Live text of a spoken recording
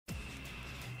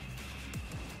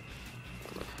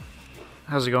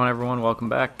How's it going, everyone? Welcome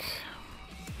back.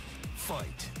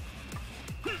 Fight.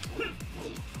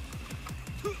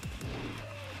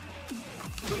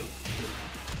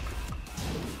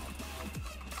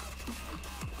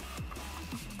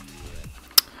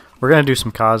 We're gonna do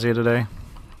some kazuya today.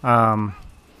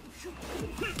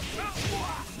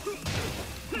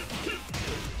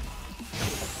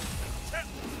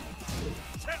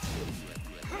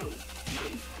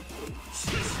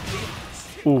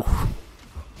 Ooh.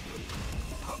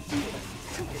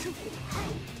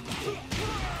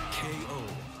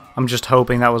 I'm just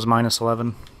hoping that was -11.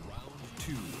 Round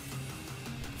 2.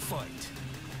 Fight.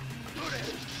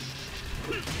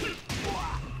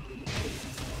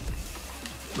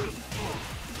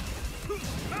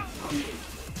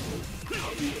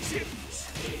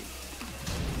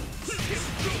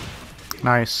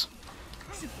 Nice.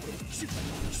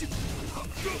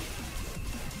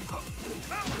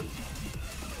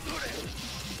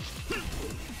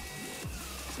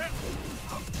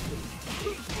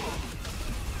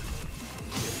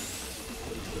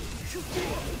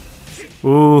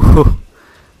 Ooh,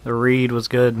 the read was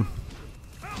good.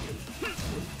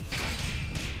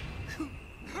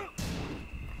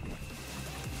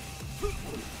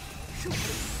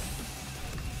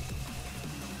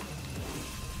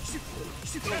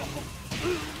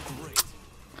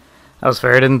 That was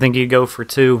fair. I didn't think he'd go for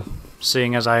 2,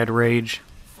 seeing as I had rage.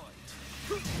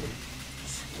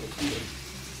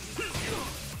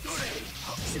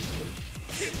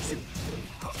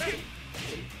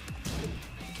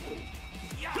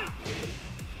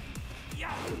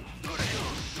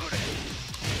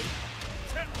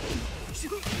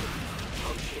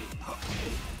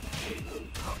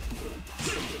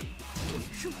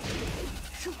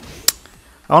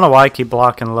 I don't know why I keep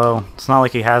blocking low. It's not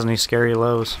like he has any scary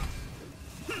lows.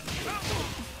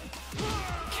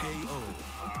 KO.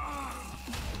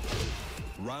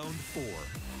 Round 4.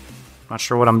 Not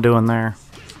sure what I'm doing there.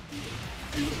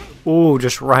 Ooh,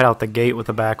 just right out the gate with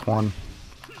the back one.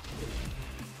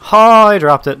 Oh, I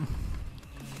dropped it.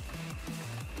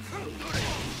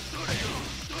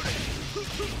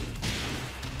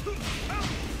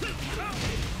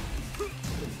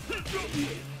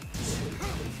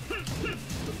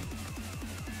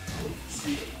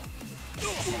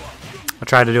 I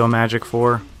tried to do a magic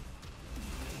 4.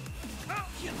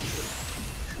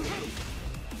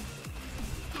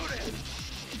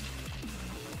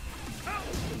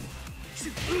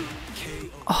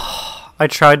 Oh, I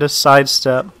tried to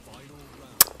sidestep.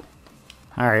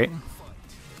 Alright.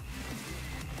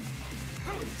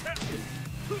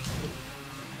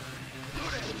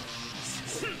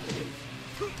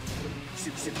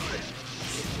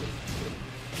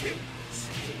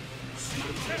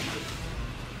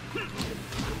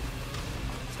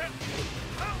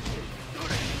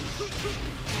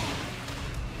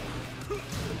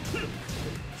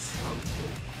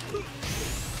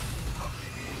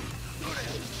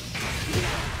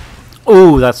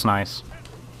 Ooh, that's nice.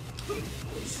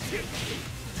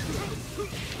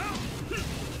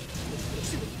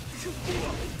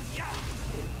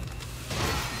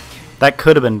 That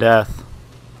could have been death.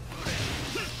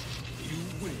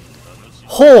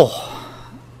 Oh!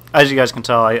 As you guys can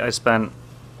tell, I spent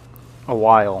a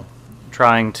while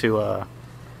trying to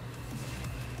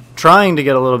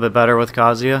get a little bit better with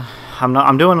kazuya.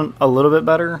 I'm doing a little bit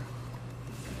better.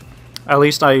 At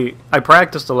least I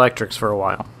practiced electrics for a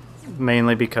while,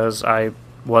 mainly because I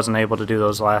wasn't able to do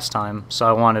those last time, so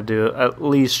I wanted to at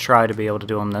least try to be able to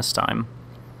do them this time.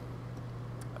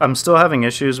 I'm still having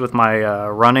issues with my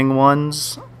running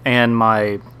ones and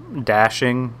my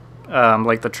dashing,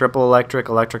 like the triple electric,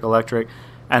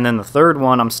 and then the third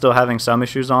one I'm still having some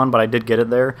issues on, but I did get it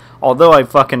there. Although I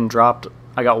fucking dropped,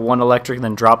 I got one electric and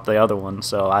then dropped the other one,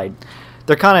 so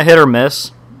they're kind of hit or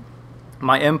miss.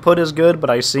 My input is good,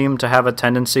 but I seem to have a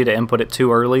tendency to input it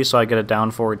too early, so I get a down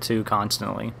forward 2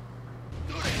 constantly.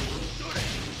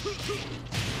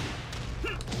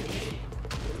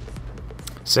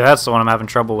 So that's the one I'm having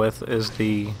trouble with, is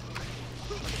the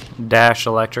dash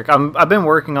electric. I've been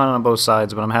working on it on both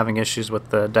sides, but I'm having issues with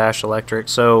the dash electric.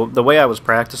 So the way I was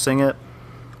practicing it,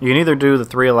 you can either do the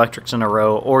 3 electrics in a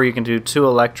row, or you can do 2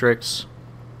 electrics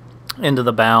into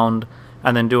the bound,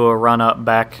 and then do a run up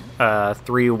back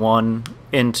 3-1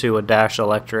 into a dash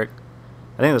electric.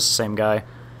 I think that's the same guy.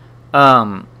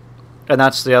 And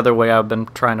that's the other way I've been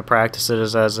trying to practice it,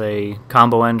 is as a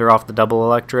combo ender off the double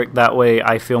electric. That way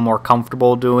I feel more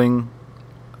comfortable doing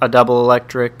a double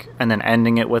electric and then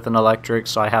ending it with an electric,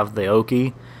 so I have the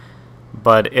Oki.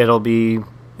 But it'll be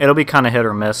kind of hit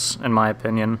or miss, in my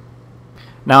opinion.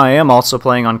 Now I am also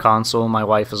playing on console. My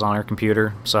wife is on her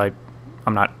computer, so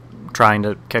I'm not trying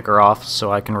to kick her off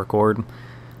so I can record.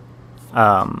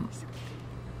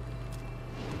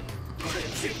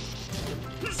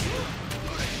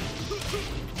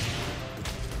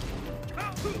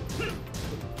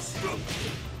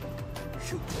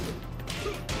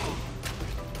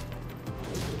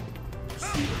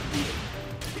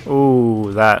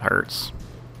 Ooh, that hurts.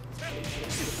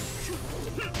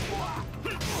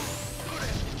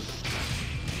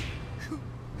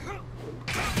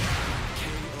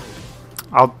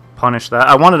 I'll punish that.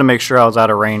 I wanted to make sure I was out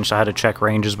of range, so I had to check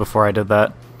ranges before I did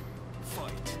that.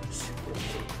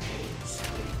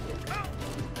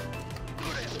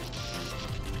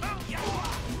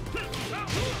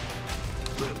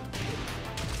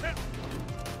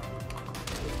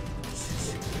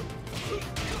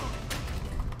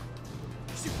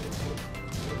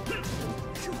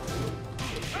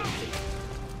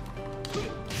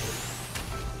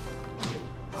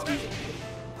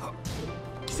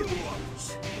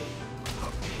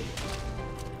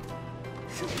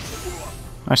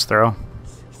 Nice throw.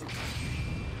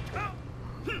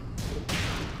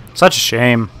 Such a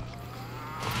shame.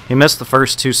 He missed the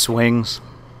first two swings.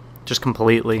 Just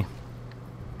completely.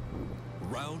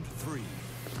 Round 3.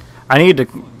 I need to...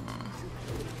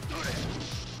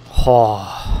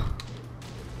 Oh.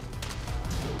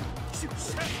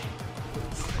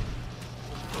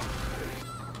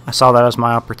 I saw that as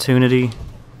my opportunity.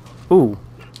 Ooh.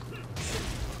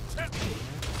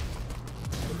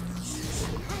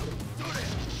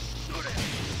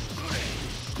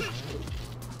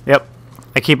 Yep.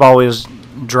 I keep always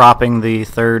dropping the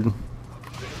third.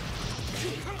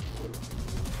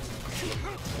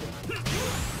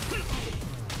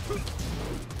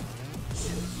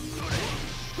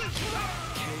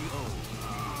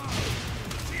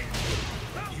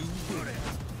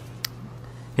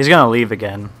 He's gonna leave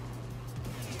again.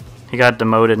 He got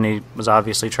demoted and he was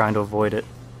obviously trying to avoid it.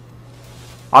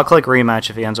 I'll click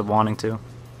rematch if he ends up wanting to.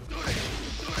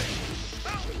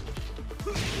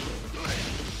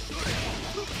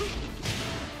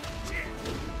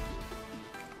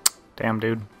 Damn,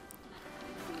 dude.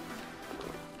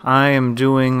 I am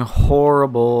doing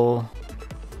horrible.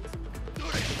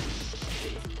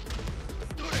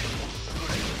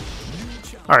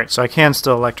 Alright, so I can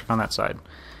still electric on that side.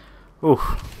 Ooh.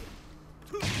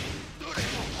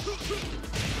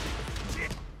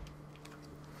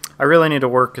 I really need to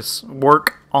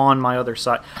work on my other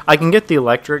side. I can get the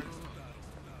electric.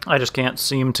 I just can't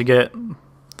seem to get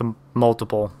the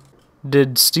multiple.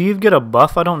 Did Steve get a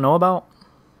buff I don't know about?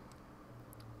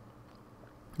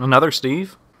 Another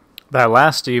Steve? That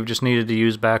last Steve just needed to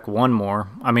use back one more.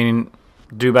 I mean,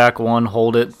 do back one,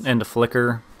 hold it into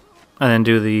flicker, and then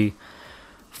do the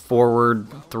forward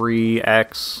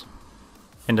 3x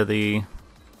into the...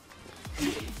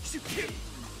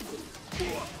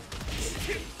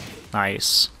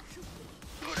 Nice.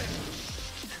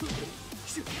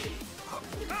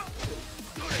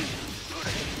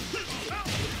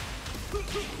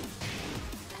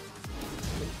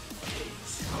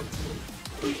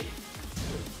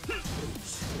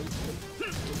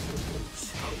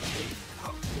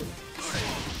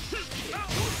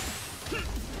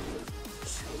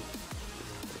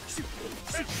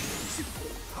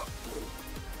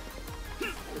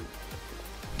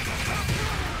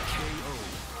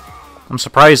 I'm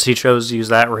surprised he chose to use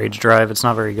that rage drive. It's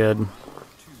not very good.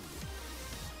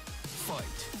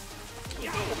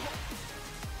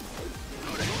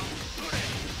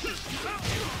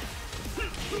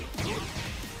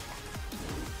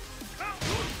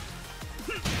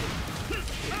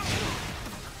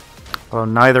 Well,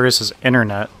 neither is his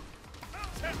internet.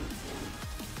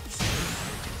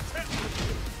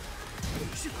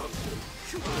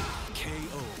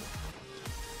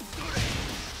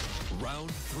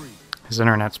 Round 3. His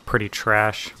internet's pretty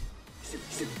trash.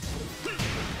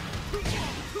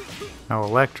 No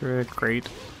electric, great.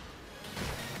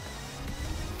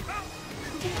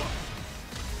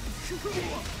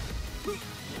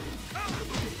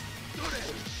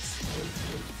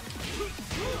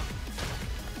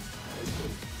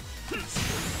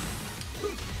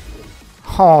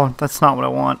 Oh, that's not what I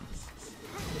want.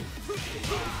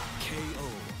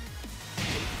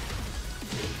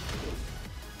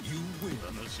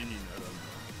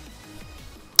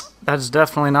 That's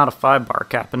definitely not a 5-bar,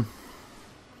 Captain.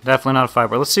 Definitely not a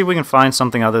 5-bar. Let's see if we can find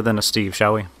something other than a Steve,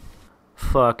 shall we?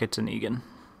 Fuck, it's an Egan.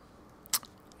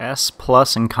 S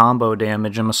plus and combo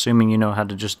damage. I'm assuming you know how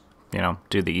to just, you know,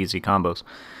 do the easy combos.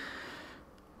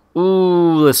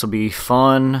 Ooh, this will be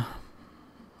fun.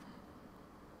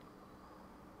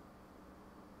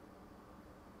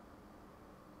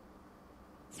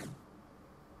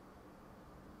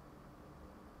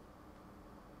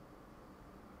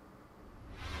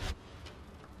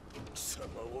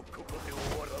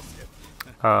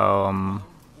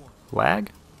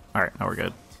 Lag? Alright, now we're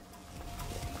good.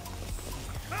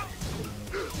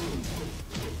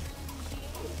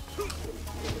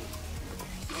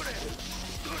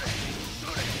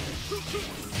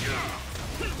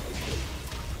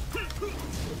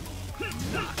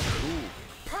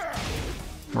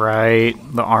 Right,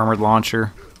 the armored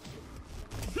launcher.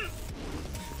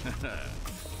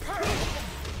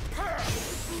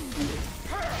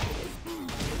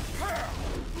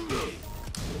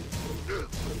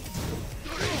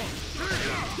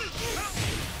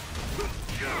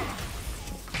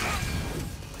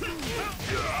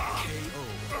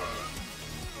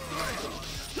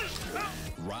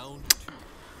 Round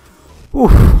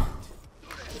Oof.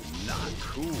 not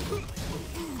cool.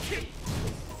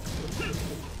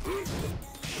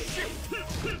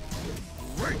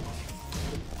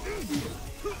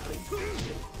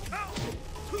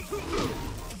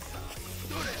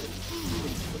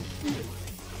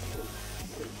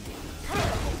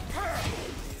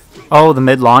 Oh, the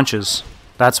mid launches.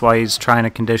 That's why he's trying to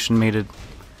condition me to...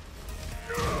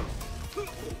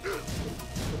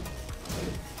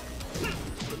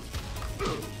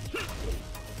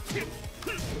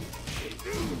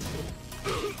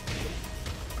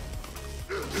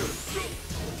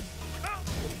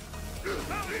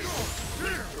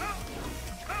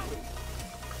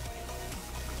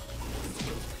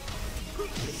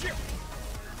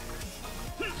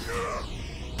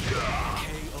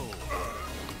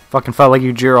 Fucking felt like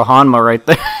Yujiro Hanma right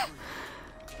there.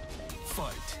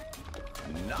 Fight.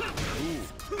 Not cool.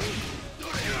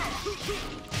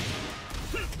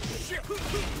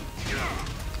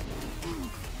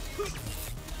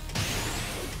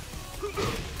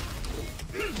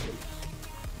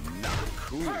 Not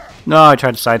cool. No, I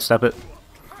tried to sidestep it.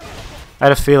 I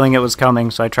had a feeling it was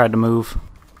coming, so I tried to move.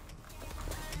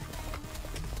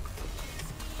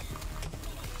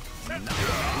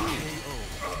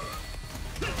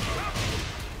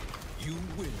 You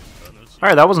win.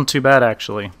 Alright, that wasn't too bad,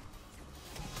 actually.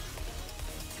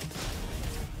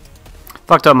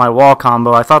 Fucked up my wall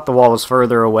combo. I thought the wall was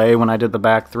further away when I did the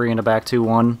back 3 and a back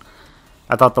 2-1.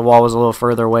 I thought the wall was a little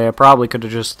further away. I probably could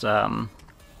have just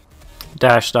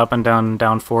dashed up and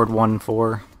down forward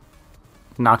 1-4.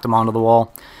 Knocked him onto the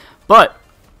wall. But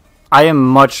I am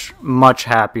much, much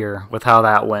happier with how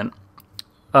that went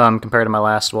compared to my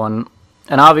last one.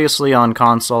 And obviously on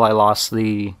console I lost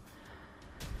the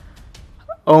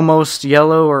almost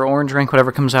yellow or orange rank,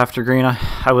 whatever comes after green.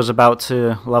 I was about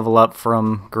to level up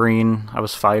from green. I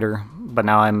was fighter, but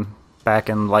now I'm back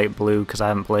in light blue because I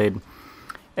haven't played.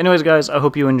 Anyways, guys, I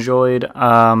hope you enjoyed.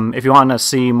 If you want to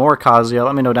see more Kazuya,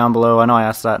 let me know down below. I know I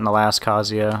asked that in the last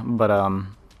Kazuya, but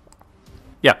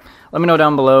yeah, let me know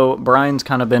down below. Brian's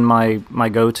kind of been my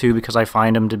go-to because I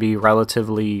find him to be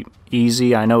relatively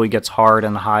easy. I know he gets hard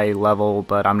and high level,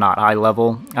 but I'm not high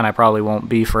level, and I probably won't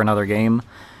be for another game.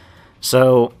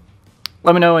 So,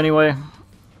 let me know anyway.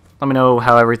 Let me know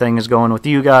how everything is going with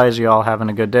you guys. You all having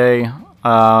a good day.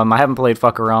 I haven't played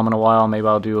Fuck Around in a while. Maybe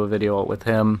I'll do a video with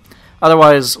him.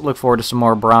 Otherwise, look forward to some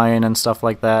more Brian and stuff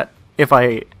like that.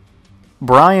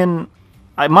 Brian,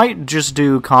 I might just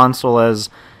do console as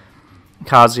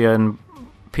Kazuya and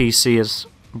PC as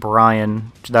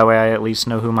Brian. That way I at least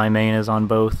know who my main is on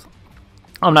both.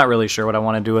 I'm not really sure what I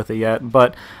want to do with it yet.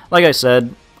 But, like I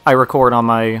said, I record on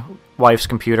my wife's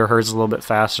computer. Hers is a little bit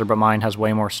faster, but mine has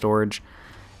way more storage,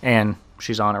 and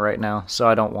she's on it right now, so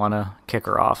I don't want to kick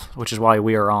her off, which is why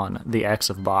we are on the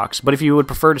Xbox. But if you would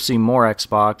prefer to see more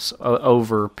Xbox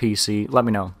over PC, let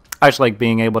me know. I just like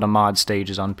being able to mod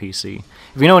stages on PC.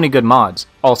 If you know any good mods,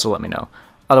 also let me know.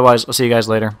 Otherwise, I'll see you guys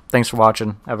later. Thanks for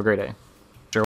watching. Have a great day.